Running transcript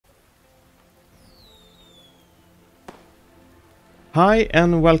Hi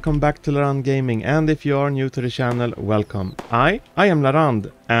and welcome back to Larand Gaming, and if you are new to the channel, welcome. I am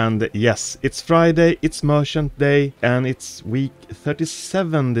Larand, and yes, it's Friday, it's Merchant Day, and it's week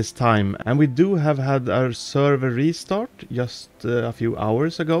 37 this time, and we do have had our server restart just a few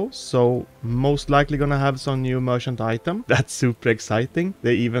hours ago, so most likely gonna have some new merchant item. That's super exciting.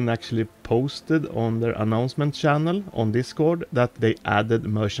 They even actually posted on their announcement channel on Discord that they added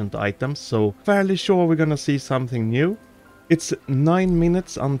merchant items, so fairly sure we're gonna see something new. It's 9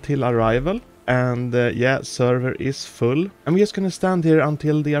 minutes until arrival, and yeah, server is full. I'm just gonna stand here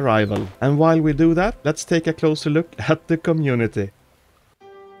until the arrival. And while we do that, let's take a closer look at the community.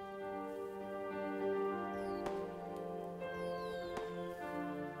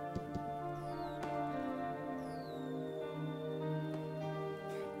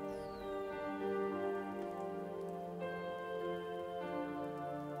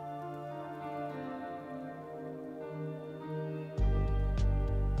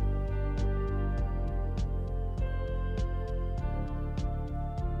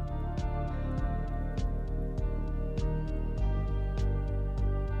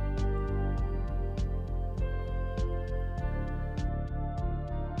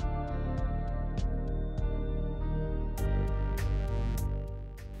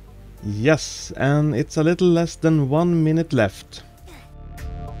 Yes, and it's a little less than 1 minute left.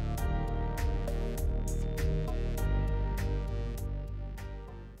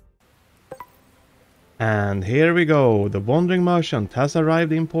 And here we go, the Wandering Merchant has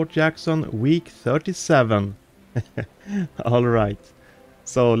arrived in Port Jackson, week 37. Alright,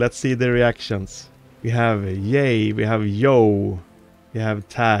 so let's see the reactions. We have yay, we have yo, we have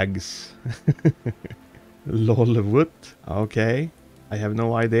tags. Lolwood, okay, I have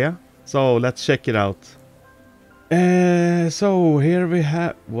no idea. So let's check it out. So here we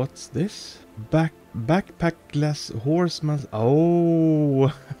have, what's this? Backpackless Horseman.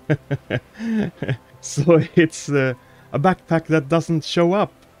 Oh, so it's a backpack that doesn't show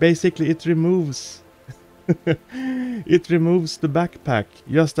up. Basically, it removes. It removes the backpack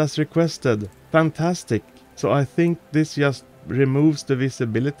just as requested. Fantastic. So I think this just removes the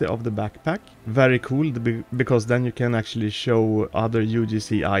visibility of the backpack. Very cool, because then you can actually show other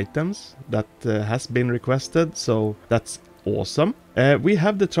UGC items that has been requested, so that's awesome. We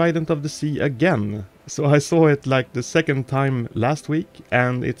have the Trident of the Sea again, so I saw it like the second time last week,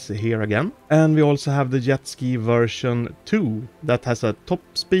 and it's here again. And we also have the jet ski version 2 that has a top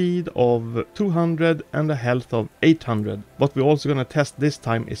speed of 200 and a health of 800. What we're also gonna test this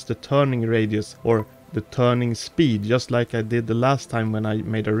time is the turning radius, or the turning speed, just like I did the last time when I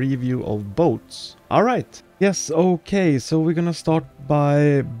made a review of boats. Alright, yes, okay, so we're gonna start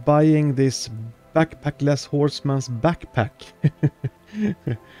by buying this Backpackless Horseman's backpack.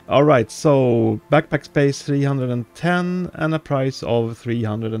 Alright, so backpack space 310 and a price of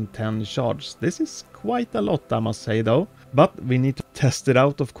 310 shards. This is quite a lot, I must say though. But we need to test it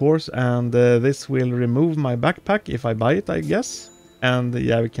out, of course, and this will remove my backpack if I buy it, I guess. And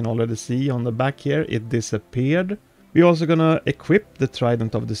yeah, we can already see on the back here, it disappeared. We're also gonna equip the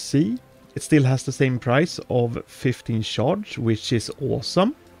Trident of the Sea. It still has the same price of 15 shards, which is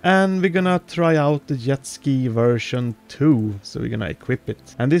awesome. And we're gonna try out the jet ski version 2, so we're gonna equip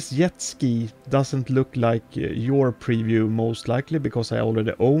it. And this jet ski doesn't look like your preview, most likely, because I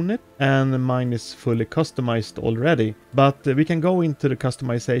already own it, and mine is fully customized already. But we can go into the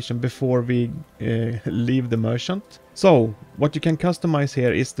customization before we leave the merchant. So, what you can customize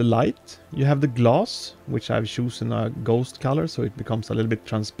here is the light. You have the glass, which I've chosen a ghost color, so it becomes a little bit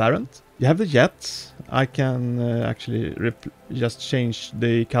transparent. You have the jets. I can actually just change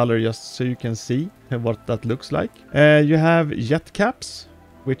the color just so you can see what that looks like. You have jet caps,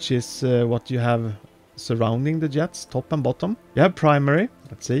 which is what you have surrounding the jets, top and bottom. You have primary,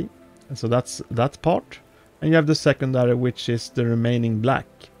 let's see. So that's that part. And you have the secondary, which is the remaining black.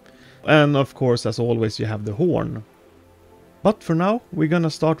 And of course, as always, you have the horn. But for now, we're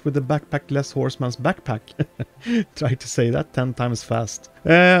gonna start with the Backpackless Horseman's backpack. Try to say that 10 times fast.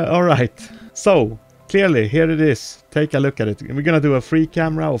 Alright, so clearly here it is. Take a look at it. We're gonna do a free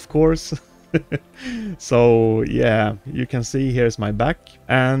camera, of course. So yeah, you can see here's my back,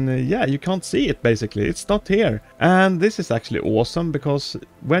 and yeah, you can't see it basically, it's not here. And this is actually awesome, because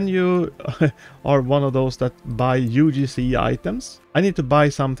when you are one of those that buy UGC items, I need to buy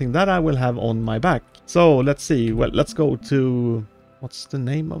something that I will have on my back. So let's see, well, let's go to, what's the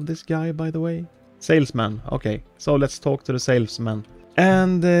name of this guy, by the way? Salesman. Okay, so let's talk to the salesman.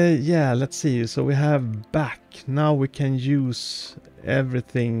 And yeah, let's see, so we have back. Now we can use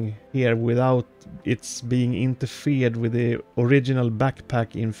everything here without it's being interfered with the original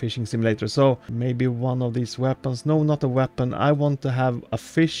backpack in Fishing Simulator. So maybe one of these weapons. No, not a weapon. I want to have a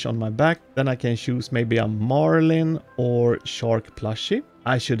fish on my back. Then I can choose maybe a marlin or shark plushie.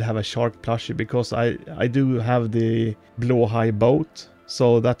 I should have a shark plushie because I do have the blowhigh boat.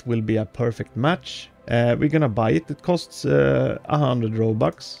 So that will be a perfect match. We're gonna buy it. It costs 100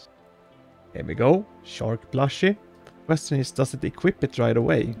 Robux. Here we go. Shark plushie. Question is, does it equip it right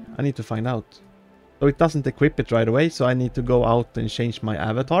away? I need to find out. So it doesn't equip it right away, so I need to go out and change my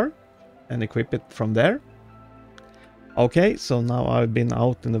avatar and equip it from there. Okay, so now I've been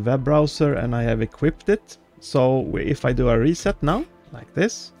out in the web browser and I have equipped it. So if I do a reset now, like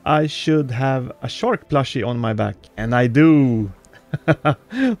this, I should have a shark plushie on my back. And I do!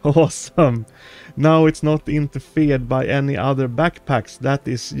 Awesome! Now it's not interfered by any other backpacks. That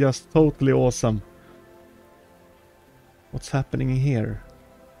is just totally awesome. What's happening here?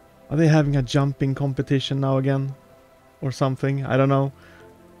 Are they having a jumping competition now again? Or something? I don't know.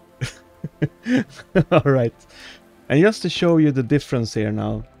 Alright. And just to show you the difference here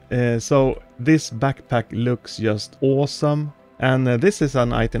now. So this backpack looks just awesome. And this is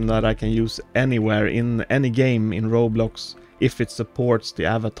an item that I can use anywhere in any game in Roblox. If it supports the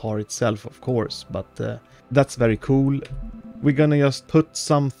avatar itself, of course. But that's very cool. We're gonna just put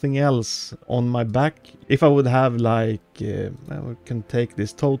something else on my back. If I would have like, I can take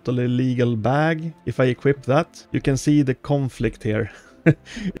this totally legal bag. If I equip that, you can see the conflict here.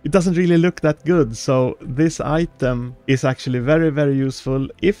 It doesn't really look that good. So this item is actually very, very useful.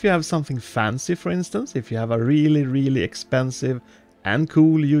 If you have something fancy, for instance, if you have a really, really expensive and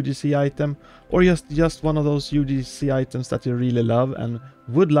cool UGC item, or just one of those UGC items that you really love and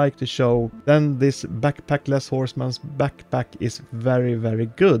would like to show, then this Backpackless Horseman's backpack is very, very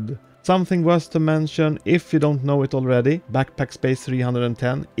good. Something worth to mention, if you don't know it already, Backpack Space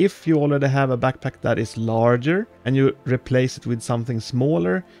 310, if you already have a backpack that is larger and you replace it with something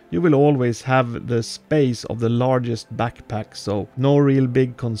smaller, you will always have the space of the largest backpack, so no real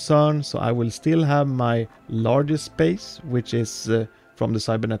big concern. So I will still have my largest space, which is from the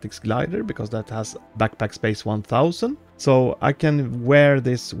Cybernetics glider, because that has Backpack Space 1000. So I can wear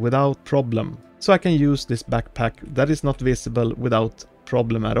this without problem. So I can use this backpack that is not visible without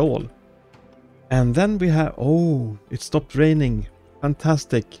problem at all. And then we have, oh, it stopped raining.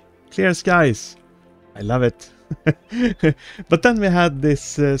 Fantastic. Clear skies. I love it. But then we had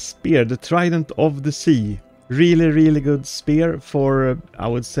this spear, the Trident of the Sea. Really, really good spear for, I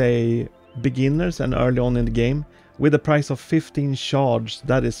would say, beginners and early on in the game. With a price of 15 shards,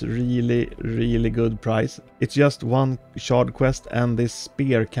 that is really, really good price. It's just one shard quest and this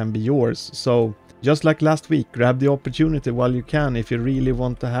spear can be yours. So just like last week, grab the opportunity while you can if you really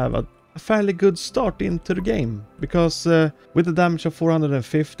want to have a fairly good start into the game. Because with the damage of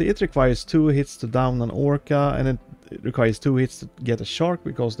 450, it requires 2 hits to down an orca, and it requires 2 hits to get a shark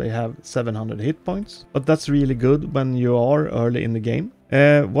because they have 700 hit points. But that's really good when you are early in the game.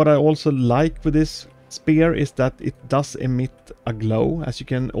 What I also like with this spear is that it does emit a glow, as you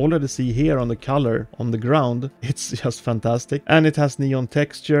can already see here on the color on the ground. It's just fantastic, and it has neon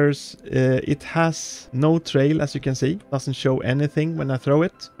textures. It has no trail, as you can see. Doesn't show anything when I throw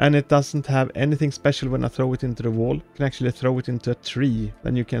it, and it doesn't have anything special when I throw it into the wall. You can actually throw it into a tree,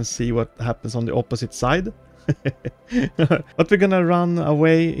 then you can see what happens on the opposite side. But we're gonna run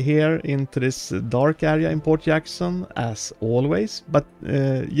away here into this dark area in Port Jackson as always. But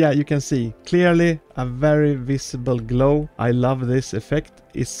yeah, you can see clearly a very visible glow. I love this effect.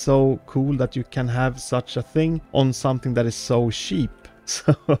 It's so cool that you can have such a thing on something that is so cheap.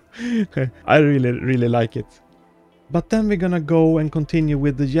 So I really, really like it. But then we're gonna go and continue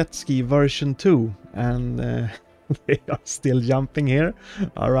with the jet ski version 2, and they are still jumping here.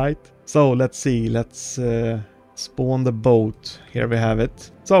 All right. So let's see, let's spawn the boat. Here we have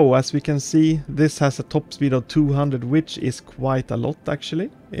it. So as we can see, this has a top speed of 200, which is quite a lot actually.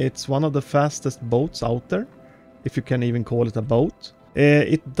 It's one of the fastest boats out there, if you can even call it a boat.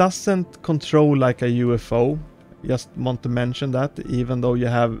 It doesn't control like a UFO. Just want to mention that, even though you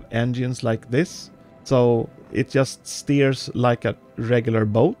have engines like this. So it just steers like a regular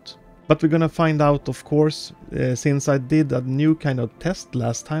boat. But we're gonna find out, of course, since I did a new kind of test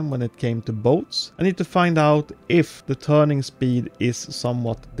last time when it came to boats. I need to find out if the turning speed is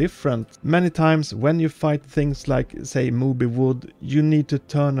somewhat different. Many times when you fight things like, say, Moby Wood, you need to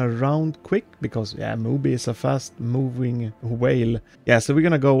turn around quick because, yeah, Moby is a fast moving whale. Yeah, so we're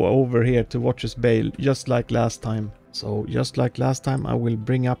gonna go over here to Watcher's Bay just like last time. So just like last time, I will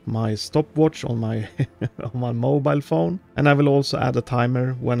bring up my stopwatch on my on my mobile phone, and I will also add a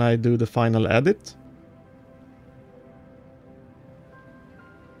timer when I do the final edit.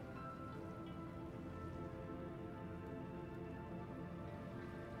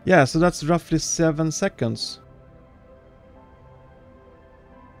 Yeah, so that's roughly 7 seconds.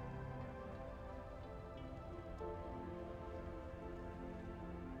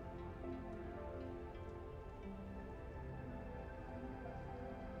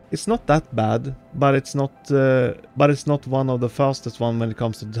 It's not that bad, but it's not one of the fastest one when it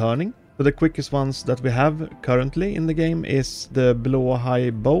comes to turning. So the quickest ones that we have currently in the game is the Below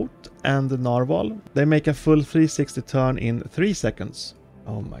High Boat and the Narwhal. They make a full 360 turn in 3 seconds.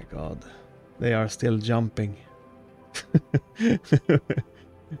 Oh my god, they are still jumping.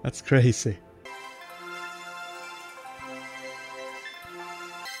 That's crazy.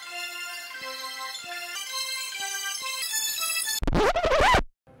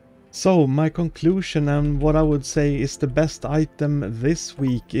 So my conclusion and what I would say is the best item this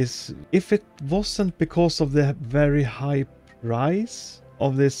week is, if it wasn't because of the very high price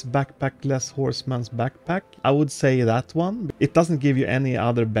of this Backpackless Horseman's backpack, I would say that one. It doesn't give you any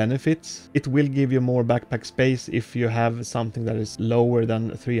other benefits. It will give you more backpack space if you have something that is lower than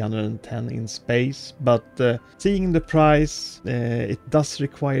 310 in space, but seeing the price, it does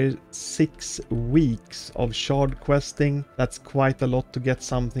require 6 weeks of shard questing. That's quite a lot to get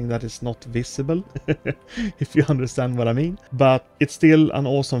something that is not visible, if you understand what I mean. But it's still an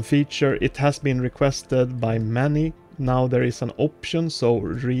awesome feature. It has been requested by many. Now there is an option, so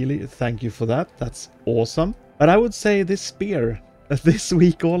really thank you for that. That's awesome. But I would say this spear this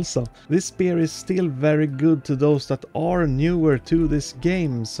week also. This spear is still very good to those that are newer to this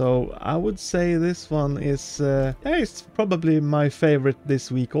game. So I would say this one is it's probably my favorite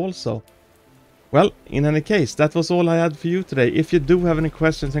this week also. Well, in any case, that was all I had for you today. If you do have any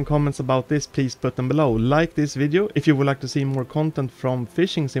questions and comments about this, please put them below. Like this video if you would like to see more content from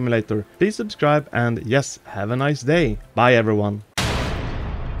Fishing Simulator. Please subscribe and yes, have a nice day. Bye everyone.